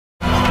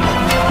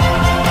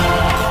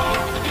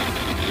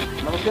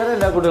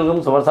എല്ലാ കുട്ടികൾക്കും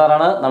സുഭാഷ്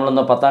സാറാണ്.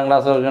 നമ്മളിന്ന് 10ാം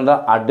ക്ലാസ് എടുക്കേണ്ട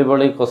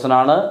അടിപൊളി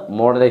ക്വസ്റ്റനാണ്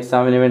മോഡൽ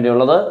എക്സാമിന്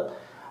വേണ്ടിയുള്ളത്.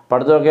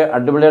 പഠിത്തമൊക്കെ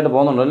അടിപൊളിയായിട്ട്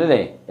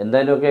പോകുന്നുണ്ടല്ലേ?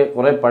 എന്തായാലുമൊക്കെ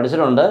കുറേ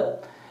പഠിച്ചിട്ടുണ്ട്.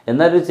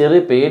 എന്നാലും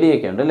ചെറിയ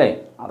പേടിയൊക്കെ ഉണ്ട് അല്ലേ?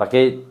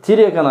 അതൊക്കെ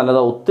ഇച്ചിരിയൊക്കെ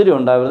നല്ലതാണ്. ഒത്തിരി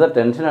ഉണ്ടാവരുത്.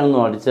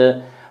 ടെൻഷനൊന്നും അടിച്ച്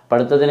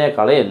പഠിത്തത്തിനെ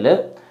കളയല്ല്.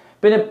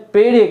 പിന്നെ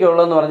പേടിയൊക്കെ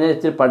ഉള്ളതെന്ന് പറഞ്ഞാൽ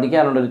ഇച്ചിരി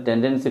പഠിക്കാനുള്ളൊരു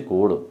ടെൻഡൻസി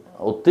കൂടും.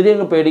 ഒത്തിരി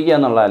അങ്ങ് പേടിക്കുക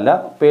എന്നുള്ളതല്ല,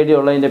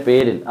 പേടിയുള്ളതിൻ്റെ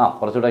പേരിൽ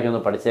കുറച്ചുകൂടെയൊക്കെ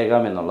ഒന്ന്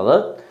പഠിച്ചേക്കാം എന്നുള്ളത്.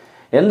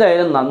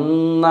 എന്തായാലും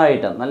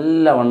നന്നായിട്ട്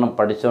നല്ലവണ്ണം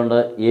പഠിച്ചുകൊണ്ട്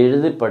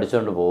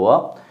പഠിച്ചുകൊണ്ട് പോവുക.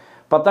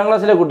 10ാം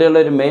ക്ലാസ്സിലെ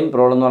കുട്ടികളുടെ ഒരു മെയിൻ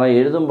പ്രോബ്ലം എന്ന് പറഞ്ഞാൽ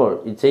എഴുതുമ്പോൾ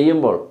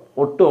ചെയ്യുമ്പോൾ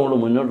ഒട്ടും അങ്ങോട്ട്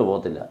മുന്നോട്ട്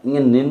പോകത്തില്ല.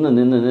 ഇങ്ങനെ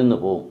നിന്ന്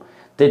പോകും.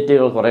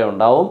 തെറ്റുകൾ കുറേ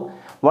ഉണ്ടാവും.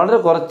 വളരെ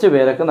കുറച്ച്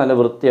പേരൊക്കെ നല്ല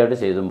വൃത്തിയായിട്ട്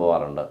ചെയ്തും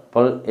പോകാറുണ്ട്.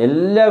 അപ്പോൾ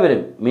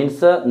എല്ലാവരും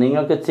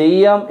നിങ്ങൾക്ക്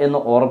ചെയ്യാം എന്ന്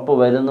ഉറപ്പ്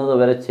വരുന്നത്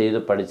വരെ ചെയ്ത്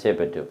പഠിച്ചേ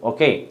പറ്റൂ.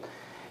 ഓക്കെ,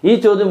 ഈ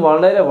ചോദ്യം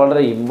വളരെ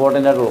വളരെ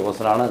ഇമ്പോർട്ടൻ്റ് ആയിട്ടുള്ള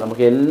ക്വസ്റ്റനാണ്.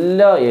 നമുക്ക്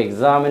എല്ലാ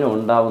എക്സാമിനും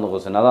ഉണ്ടാകുന്ന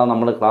ക്വസ്റ്റൻ. അതാണ്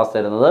നമ്മൾ ക്ലാസ്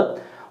തരുന്നത്.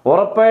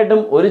 ഉറപ്പായിട്ടും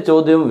ഒരു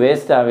ചോദ്യവും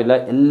വേസ്റ്റ് ആവില്ല,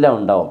 എല്ലാം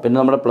ഉണ്ടാവും. പിന്നെ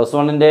നമ്മുടെ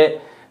 +1-ൻ്റെ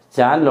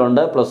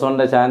ചാനലുണ്ട്.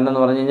 +1-ൻ്റെ ചാനൽ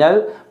എന്ന് പറഞ്ഞു കഴിഞ്ഞാൽ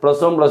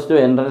 +1 +2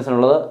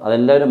 എൻട്രൻസിനുള്ളത്.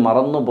 അതെല്ലാവരും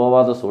മറന്നു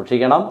പോവാതെ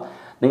സൂക്ഷിക്കണം.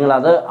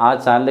 നിങ്ങളത് ആ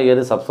ചാനൽ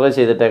കയറി സബ്സ്ക്രൈബ്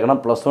ചെയ്തിട്ടേക്കണം.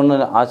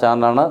 +1 ആ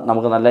ചാനലാണ്.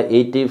 നമുക്ക് നല്ല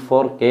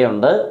 84K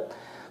ഉണ്ട്.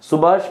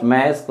 സുഭാഷ്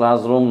മാത്സ്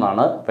ക്ലാസ് റൂം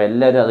എന്നാണ്. അപ്പോൾ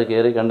എല്ലാവരും അത്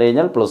കയറി കണ്ടു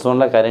കഴിഞ്ഞാൽ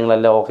 +1-ലെ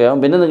കാര്യങ്ങളെല്ലാം ഓക്കെ ആകും.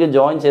 പിന്നെ നിങ്ങൾക്ക്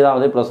ജോയിൻ ചെയ്താൽ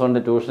മതി.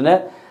 +1-ൻ്റെ ട്യൂഷന്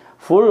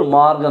ഫുൾ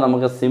മാർക്ക്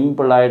നമുക്ക്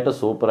സിമ്പിളായിട്ട്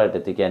സൂപ്പറായിട്ട്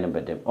എത്തിക്കാനും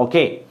പറ്റും.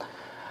 ഓക്കെ,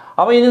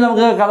 അപ്പോൾ ഇനി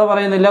നമുക്ക് കഥ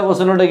പറയുന്നില്ല,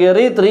 ക്വസ്റ്റ്യനിലോട്ട്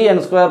കയറി.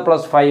 3n²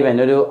 + 5n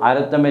ഒരു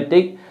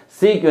അരിത്തമെറ്റിക്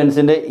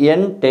സീക്വൻസിൻ്റെ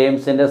n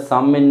ടേംസിൻ്റെ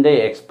സമ്മിൻ്റെ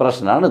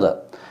എക്സ്പ്രഷനാണിത്.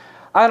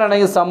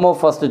 അങ്ങനെയാണെങ്കിൽ some of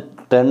first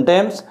 10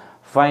 terms,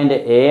 find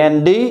a and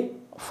d,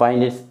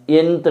 find it's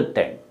nth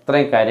term.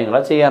 ഇത്രയും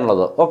കാര്യങ്ങളാണ്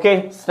ചെയ്യാനുള്ളത്. ഓക്കെ,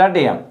 സ്റ്റാർട്ട്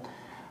ചെയ്യാം.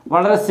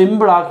 വളരെ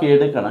സിമ്പിളാക്കി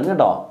എടുക്കണം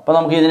കേട്ടോ. അപ്പോൾ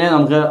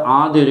നമുക്ക്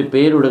ആദ്യം ഒരു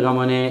പേര് കൊടുക്കാൻ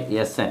മോനെ,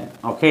 Sn.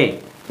 Okay,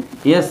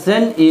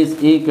 Sn is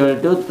equal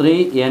to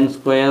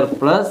 3n²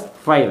 +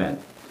 5n.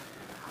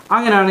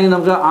 അങ്ങനെയാണെങ്കിൽ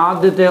നമുക്ക്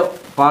ആദ്യത്തെ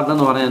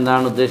പാർട്ടെന്ന് പറഞ്ഞാൽ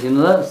എന്താണ്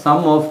ഉദ്ദേശിക്കുന്നത്? സം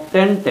ഓഫ്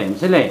 10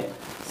 ടേംസ് അല്ലേ?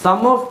 സം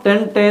ഓഫ്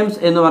 10 ടേംസ്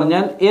എന്ന്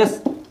പറഞ്ഞാൽ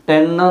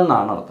S10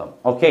 എന്നാണ് അർത്ഥം.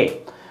 ഓക്കെ,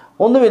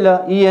 ഒന്നുമില്ല,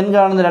 ഈ n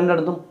കാണുന്ന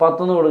രണ്ടിടത്തും 10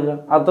 എന്ന് കൊടുക്കുക,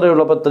 അത്രയേ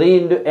ഉള്ളൂ. അപ്പോൾ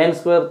 3 ×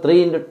 n²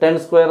 3 ×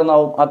 10²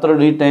 എന്നാവും. അത്ര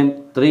ഈ ടൈം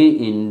 3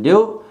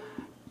 ×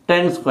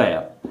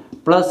 10²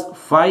 +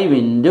 5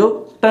 ×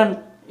 10.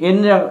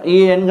 ഈ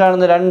n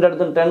കാണുന്ന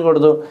രണ്ടിടത്തും 10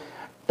 കൊടുത്തു.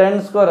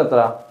 10²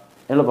 എത്ര?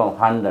 എളുപ്പം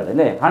 100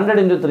 അല്ലേ?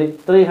 100 × 3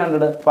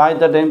 300.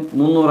 ആദ്യത്തെ ടൈം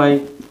 300 ആയി.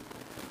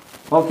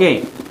 ഓക്കെ,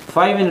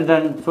 5 ×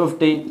 10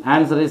 50.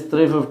 Answer is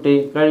 350.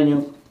 കഴിഞ്ഞു.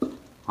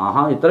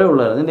 ഇത്രയേ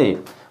ഉള്ളായിരുന്നു അല്ലേ?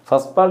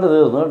 ഫസ്റ്റ് പാർട്ട്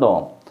തീർന്നു കേട്ടോ.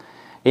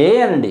 A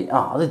and D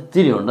അത്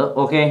ഇത്തിരി ഉണ്ട്.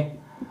 ഓക്കെ,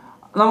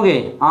 നമുക്ക്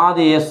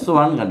ആദ്യം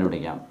S1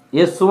 കണ്ടുപിടിക്കാം.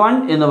 S1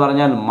 എന്ന്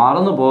പറഞ്ഞാൽ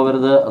മറന്നു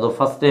പോകരുത്, അത്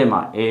ഫസ്റ്റ്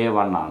ടൈമാണ്.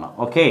 A1 ആണ്.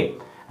 ഓക്കെ,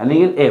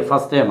 അല്ലെങ്കിൽ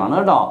ഫസ്റ്റ് ടൈമാണ്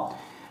കേട്ടോ.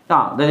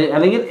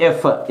 അല്ലെങ്കിൽ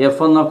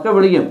എഫ് എന്നൊക്കെ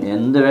വിളിക്കും.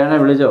 എന്ത് വേണേൽ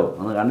വിളിച്ചോ,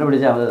 ഒന്ന്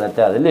കണ്ടുപിടിച്ചാൽ അത്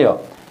തെറ്റാതില്ലയോ?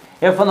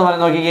 എഫ് എന്ന്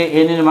പറയുന്നത് നോക്കിക്കേ,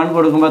 n-ന് 1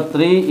 കൊടുക്കുമ്പോൾ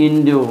 3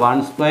 ×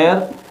 1²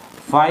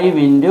 5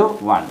 ×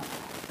 1.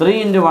 3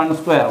 ×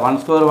 1²,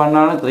 1² 1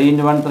 ആണ്. 3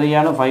 × 1 3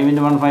 ആണ്. 5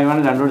 × 1 5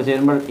 ആണ്. രണ്ടുകൂടി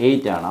ചേരുമ്പോൾ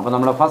 8 ആണ്. അപ്പോൾ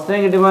നമ്മുടെ ഫസ്റ്റ്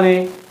ടൈം കിട്ടിപ്പോനെ.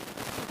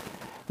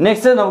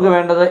 നെക്സ്റ്റ് നമുക്ക്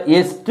വേണ്ടത്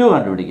S2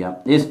 കണ്ടുപിടിക്കാം.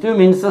 S2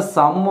 means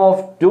some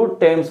of 2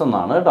 terms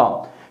എന്നാണ് കേട്ടോ.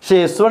 പക്ഷേ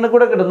S1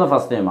 കൂടെ കിട്ടുന്ന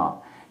ഫസ്റ്റ് ടൈമാണ്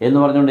എന്ന്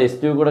പറഞ്ഞുകൊണ്ട്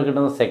S2 കൂടെ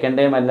കിട്ടുന്ന സെക്കൻഡ്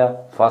ടൈം അല്ല,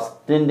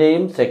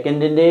 ഫസ്റ്റിൻ്റെയും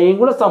സെക്കൻഡിൻ്റെയും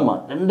കൂടെ സമ്മ,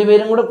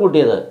 രണ്ടുപേരും കൂടെ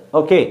കൂട്ടിയത്.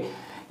 Okay,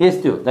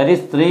 S2 that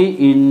is 3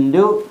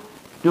 ×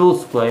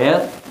 2²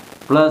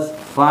 +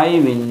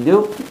 5 ×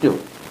 2.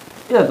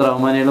 ഇതെത്ര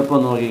മോനെ? എളുപ്പം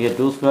നോക്കിക്കുക.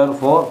 2²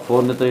 4,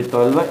 4 × 3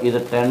 12, ഇത്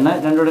 10,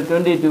 രണ്ടുകൂടെ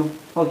 22.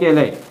 ഓക്കെ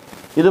അല്ലേ?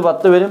 ഇത്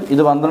 10 വരും,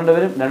 ഇത് 12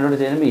 വരും, രണ്ടുകൂടെ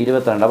ചേരുമ്പോൾ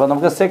 22. അപ്പോൾ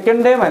നമുക്ക്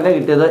സെക്കൻഡ് ടൈം അല്ല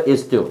കിട്ടിയത്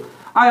S2.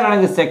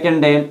 അങ്ങനെയാണെങ്കിൽ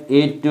സെക്കൻഡ് ടൈം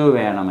A2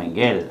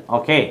 വേണമെങ്കിൽ,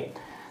 ഓക്കെ,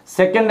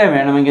 സെക്കൻഡ് ടൈം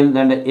വേണമെങ്കിൽ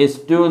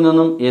S2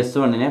 നിന്നും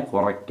S1-നെ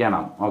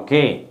കുറയ്ക്കണം.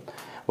 Okay,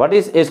 what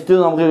is S2?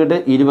 നമുക്ക്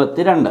കിട്ടിയത്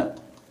 22.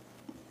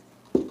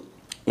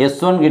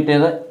 S1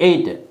 കിട്ടിയത്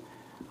 8.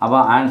 അപ്പോൾ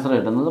ആൻസർ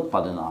കിട്ടുന്നത്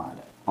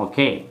 14.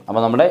 ഓക്കെ,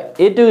 അപ്പോൾ നമ്മുടെ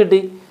A2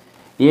 കിട്ടി.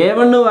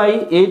 A1 ആയി,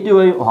 A2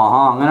 ആയി.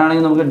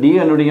 അങ്ങനെയാണെങ്കിൽ നമുക്ക് D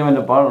കണ്ടുപിടിക്കാൻ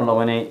പറ്റും. പാടുണ്ടോ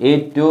മോനെ?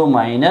 A2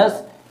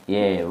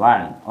 -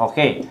 A1.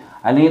 ഓക്കെ,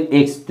 അല്ലെങ്കിൽ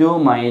X2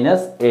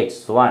 -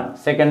 X1.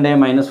 Second time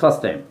minus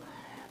first time.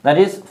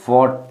 That is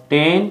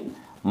 14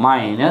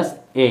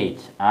 -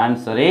 8.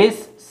 Answer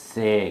is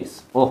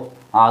 6.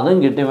 അതും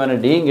കിട്ടി മോനെ,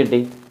 ഡിയും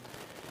കിട്ടി.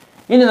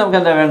 ഇനി നമുക്ക്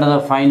എന്താ വേണ്ടത്?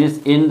 Find is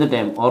nth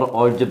time or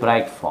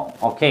algebraic form.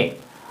 Okay,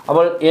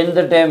 അപ്പോൾ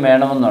nth ടൈം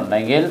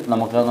വേണമെന്നുണ്ടെങ്കിൽ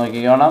നമുക്ക്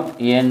നോക്കിക്കോണം.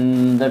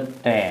 nth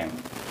time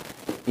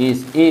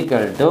is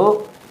equal to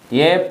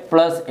A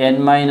 + n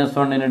 - 1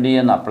 × D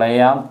എന്ന് അപ്ലൈ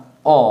ചെയ്യാം,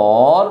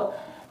 ഓർ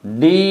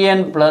dn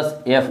 +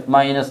 f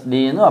 - d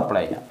എന്ന്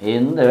അപ്ലൈ ചെയ്യാം.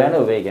 എന്ത് വേണം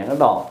ഉപയോഗിക്കാം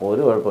കേട്ടോ,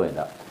 ഒരു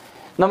കുഴപ്പമില്ല.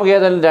 നമുക്ക്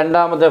ഏതായാലും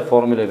രണ്ടാമത്തെ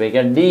ഫോർമുല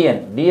ഉപയോഗിക്കാം.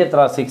 d എത്ര?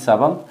 6.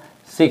 അപ്പം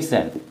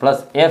 6n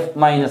 + f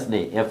 - d.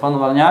 f എന്ന്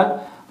പറഞ്ഞാൽ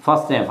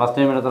ഫസ്റ്റ്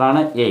ടൈം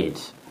എത്രയാണ്?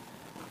 8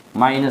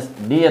 മൈനസ്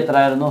d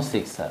എത്രയായിരുന്നു?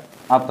 6.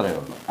 അത്രയേ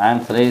ഉള്ളൂ.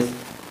 Answer is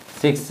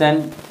 6n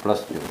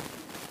 + 2.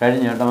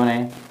 കഴിഞ്ഞു കേട്ടോ മോനെ.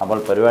 അപ്പോൾ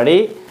പരിപാടി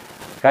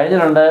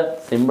കഴിഞ്ഞിട്ടുണ്ട്.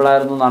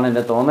 സിമ്പിളായിരുന്നു എന്നാണ്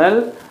എൻ്റെ തോന്നൽ.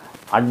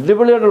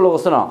 അടിപൊളിയായിട്ടുള്ള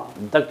ക്വസ്റ്റനാണ്.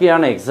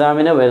 ഇതൊക്കെയാണ്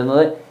എക്സാമിന്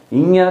വരുന്നത്.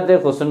 ഇങ്ങനത്തെ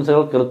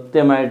ക്വസ്റ്റ്യൻസുകൾ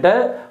കൃത്യമായിട്ട്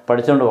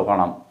പഠിച്ചുകൊണ്ട്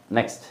പോകണം.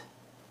 നെക്സ്റ്റ്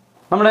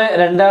നമ്മുടെ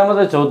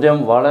രണ്ടാമത്തെ ചോദ്യം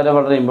വളരെ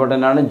വളരെ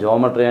ഇമ്പോർട്ടൻ്റ് ആണ്.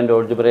 ജോമെട്രി ആൻഡ്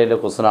ഓൾജിബ്രയിലെ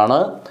ക്വസ്റ്റ്യൻ ആണ്.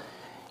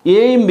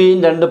 എയും ബിയും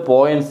 2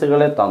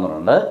 പോയിൻറ്റ്സുകളെ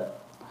തന്നിട്ടുണ്ട്.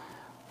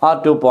 ആ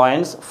 2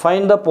 points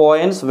find the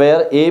points wear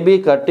A B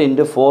cut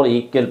into 4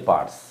 equal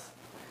parts.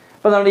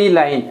 ഇപ്പോൾ നമ്മുടെ ഈ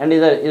ലൈൻ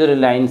ഇതൊരു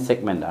ലൈൻ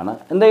സെഗ്മെൻ്റ് ആണ്.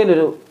 എന്തെങ്കിലും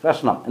ഒരു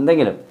കഷ്ണം,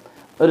 എന്തെങ്കിലും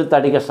ഒരു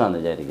തടി കഷ്ണം എന്ന്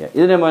വിചാരിക്കുക.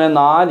 ഇതിനെ മുന്നേ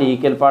 4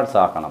 ഈക്വൽ പാർട്സ്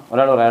ആക്കണം.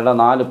 ഒരാൾ പറയേണ്ട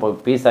 4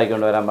 പീസ്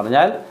ആക്കിക്കൊണ്ട് വരാൻ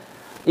പറഞ്ഞാൽ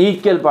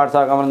ഈക്വൽ പാർട്സ്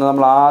ആക്കാൻ പറഞ്ഞാൽ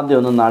നമ്മൾ ആദ്യം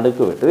ഒന്ന്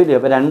നടുക്ക് വിട്ടു ഇല്ലേ,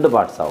 അപ്പോൾ 2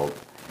 പാർട്സ് ആവും.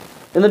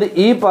 എന്നിട്ട്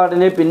ഈ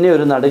പാർട്ടിനെ പിന്നെ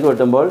ഒരു നടുക്ക്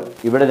വെട്ടുമ്പോൾ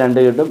ഇവിടെ 2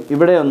 കിട്ടും,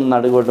 ഇവിടെ ഒന്ന്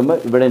നടുക്ക് വെട്ടുമ്പോൾ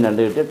ഇവിടെ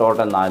 2 കിട്ടി,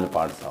 ടോട്ടൽ 4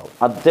 പാർട്സ് ആവും.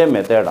 അതേ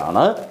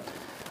മെത്തേഡാണ്.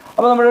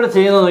 അപ്പോൾ നമ്മളിവിടെ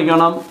ചെയ്യുന്നത്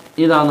നോക്കണം.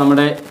 ഇതാണ്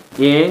നമ്മുടെ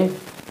A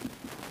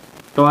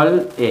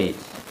 12 8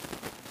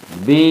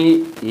 B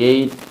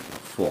 8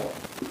 4.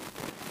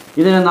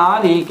 ഇതിനെ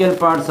 4 ഈക്വൽ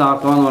പാർട്സ്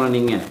ആക്കുകയെന്ന് പറഞ്ഞാൽ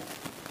ഇങ്ങനെ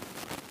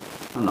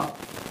ഉണ്ടോ,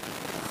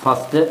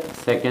 ഫസ്റ്റ്,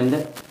 സെക്കൻഡ്,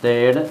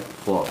 തേർഡ്,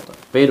 ഫോർത്ത്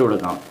പേര്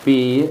കൊടുക്കാം. P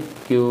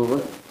Q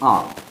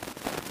R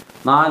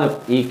 4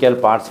 equal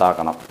parts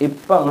ആക്കണം.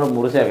 ഇപ്പം അങ്ങോട്ട്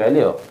മുറിച്ചേക്കാം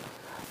അല്ലയോ.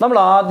 നമ്മൾ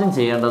ആദ്യം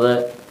ചെയ്യേണ്ടത്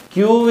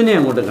ക്യൂവിനെ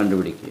അങ്ങോട്ട്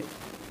കണ്ടുപിടിക്കുക.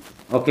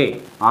 ഓക്കെ,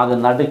 ആദ്യം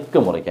നടുക്ക്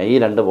മുറിക്കുക, ഈ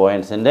 2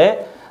 പോയിൻറ്റ്സിൻ്റെ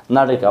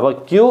നടുക്ക്. അപ്പോൾ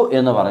ക്യൂ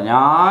എന്ന്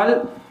പറഞ്ഞാൽ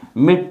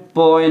മിഡ്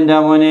പോയിൻ്റ്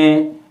മോനെ,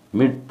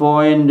 മിഡ്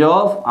പോയിൻ്റ്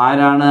ഓഫ്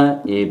ആരാണ്?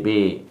 A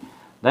B.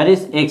 That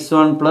is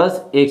x1 plus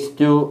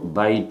x2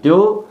 by 2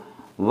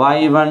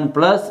 y1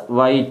 plus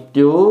y2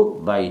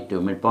 by 2.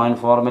 Mid point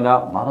formula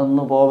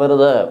മറന്നു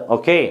പോകരുത്.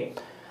 ഓക്കെ,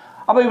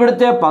 അപ്പോൾ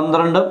ഇവിടുത്തെ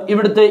 12ഉം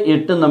ഇവിടുത്തെ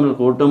 8ഉം തമ്മിൽ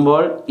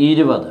കൂട്ടുമ്പോൾ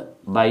 20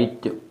 ബൈ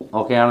 2.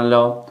 ഓക്കെ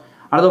ആണല്ലോ.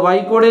 അടുത്ത y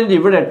കോർഡിനേറ്റ്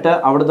ഇവിടെ 8,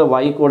 അവിടുത്തെ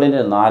y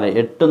കോർഡിനേറ്റ് 4.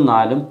 8ഉം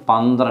 4ഉം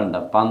 12,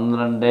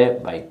 12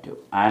 ബൈ 2.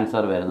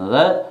 ആൻസർ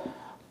വരുന്നത്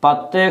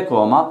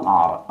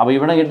 10,6. അപ്പോൾ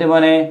ഇവിടെ കിട്ടി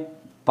മോനെ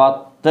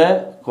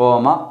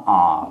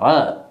 10,6.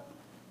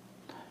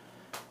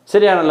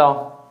 ശരിയാണല്ലോ.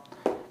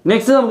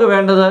 നെക്സ്റ്റ് നമുക്ക്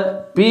വേണ്ടത്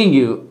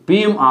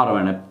പിയും ആർ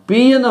വേണം. പി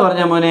എന്ന്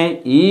പറഞ്ഞാൽ മോനെ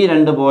ഈ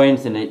 2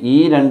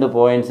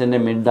 പോയിൻറ്റ്സിൻ്റെ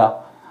മിഡാ.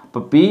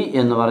 അപ്പോൾ പി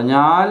എന്ന്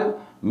പറഞ്ഞാൽ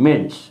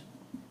mid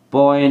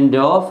point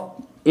of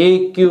A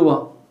Q.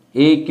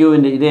 A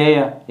ക്യൂവിൻ്റെ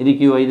ഇത്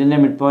ക്യൂ, ഇതിൻ്റെ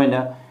മിഡ്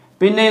പോയിൻ്റാണ്.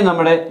 പിന്നെയും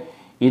നമ്മുടെ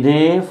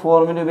ഇതേ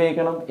ഫോർമുല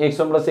ഉപയോഗിക്കണം.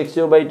 x1 plus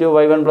x2 by 2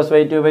 y1 plus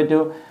y2 by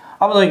 2.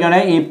 അപ്പോൾ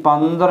നോക്കുകയാണെങ്കിൽ ഈ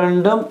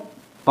 12ഉം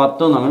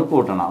 10ഉം നമ്മൾ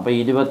കൂട്ടണം. അപ്പോൾ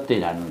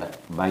 22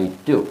 ബൈ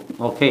 2.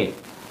 ഓക്കെ,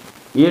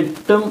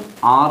 8ഉം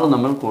 6ഉം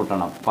നമ്മൾ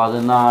കൂട്ടണം.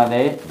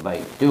 14 ബൈ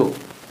 2.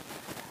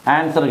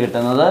 ആൻസർ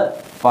കിട്ടുന്നത്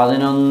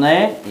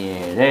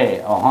 11,7.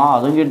 ഓഹാ,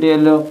 അതും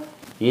കിട്ടിയല്ലോ.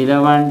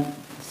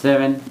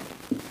 11,7.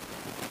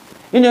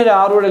 ഇനി ഒരു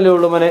 6 കൂടെ അല്ലേ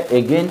ഉള്ളൂ മോനെ.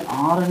 എഗെയിൻ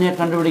 6നെ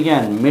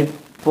കണ്ടുപിടിക്കാൻ മിഡ്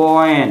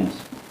പോയിൻറ്റ്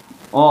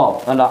ഓഫ്,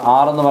 അല്ല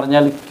 6 എന്ന്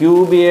പറഞ്ഞാൽ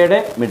ക്യൂബിയുടെ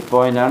മിഡ്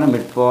പോയിൻ്റ് ആണ്.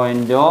 Mid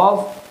point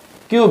of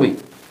ക്യൂബി.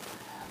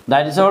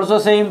 That is also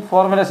same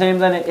formula, same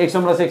തന്നെ.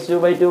 x1 plus x2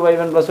 by 2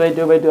 y1 plus y2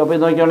 by 2. അപ്പോൾ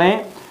ഇത് നോക്കിയോണേ,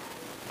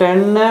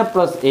 10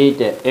 plus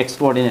 8 X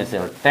coordinates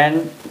 10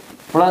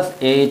 plus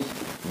 8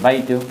 by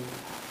 2.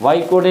 y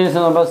coordinates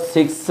എന്ന് പറയുമ്പോൾ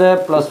 6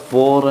 പ്ലസ്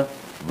 4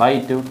 ബൈ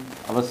 2.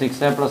 അപ്പോൾ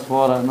 6 പ്ലസ്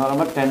 4 എന്ന്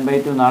പറയുമ്പോൾ 10 ബൈ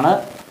 2 എന്നാണ്.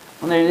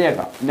 ഒന്ന്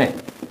എഴുതിയേക്കാം അല്ലേ.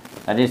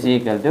 That is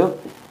equal to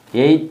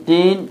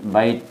 18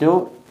 by 2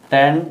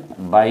 10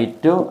 by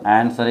 2.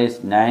 Answer is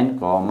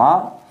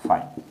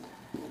 9,5.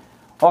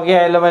 Okay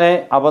ആയല്ലോ മോനെ.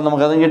 അപ്പോൾ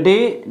നമുക്കതും കിട്ടി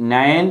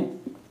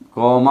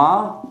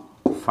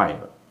 9,5.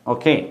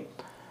 ഓക്കെ,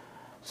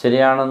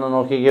 ശരിയാണെന്ന്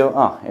നോക്കിക്കോ.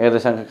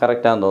 ഏകദേശം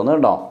കറക്റ്റാണെന്ന് തോന്നുന്നു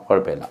കേട്ടോ,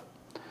 കുഴപ്പമില്ല.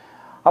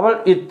 അപ്പോൾ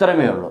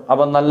ഇത്രമേ ഉള്ളൂ.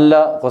 അപ്പോൾ നല്ല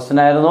ക്വസ്റ്റ്യൻ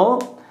ആയിരുന്നു.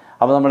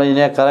 അപ്പോൾ നമ്മൾ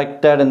ഇതിനെ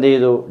കറക്റ്റായിട്ട് എന്ത്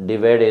ചെയ്തു,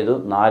 ഡിവൈഡ് ചെയ്തു.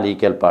 4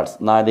 ഈക്വൽ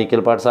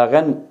പാർട്സ്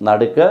ആക്കാൻ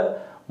നടുക്ക്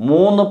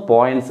 3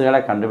 പോയിൻറ്റ്സുകളെ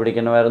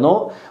കണ്ടുപിടിക്കണമായിരുന്നു.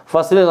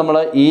 ഫസ്റ്റിൽ നമ്മൾ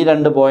ഈ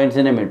 2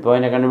 പോയിൻറ്റ്സിൻ്റെ മിഡ്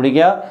പോയിൻ്റ്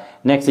കണ്ടുപിടിക്കുക.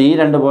 നെക്സ്റ്റ് ഈ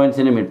 2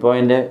 പോയിൻറ്റ്സിൻ്റെ മിഡ്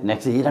പോയിൻ്റ്,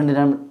 നെക്സ്റ്റ് ഈ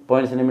 2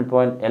 പോയിൻറ്റ്സിൻ്റെ മിഡ്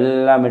പോയിൻ്റ്,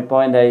 എല്ലാം മിഡ്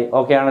പോയിൻ്റായി.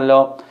 ഓക്കെ ആണല്ലോ.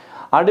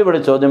 അടിപൊളി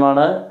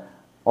ചോദ്യമാണ്.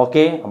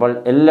 ഓക്കെ, അപ്പോൾ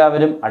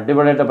എല്ലാവരും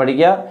അടിപൊളിയായിട്ട്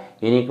പഠിക്കുക.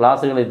 ഇനി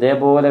ക്ലാസ്സുകൾ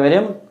ഇതേപോലെ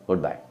വരും.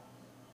 Good bye.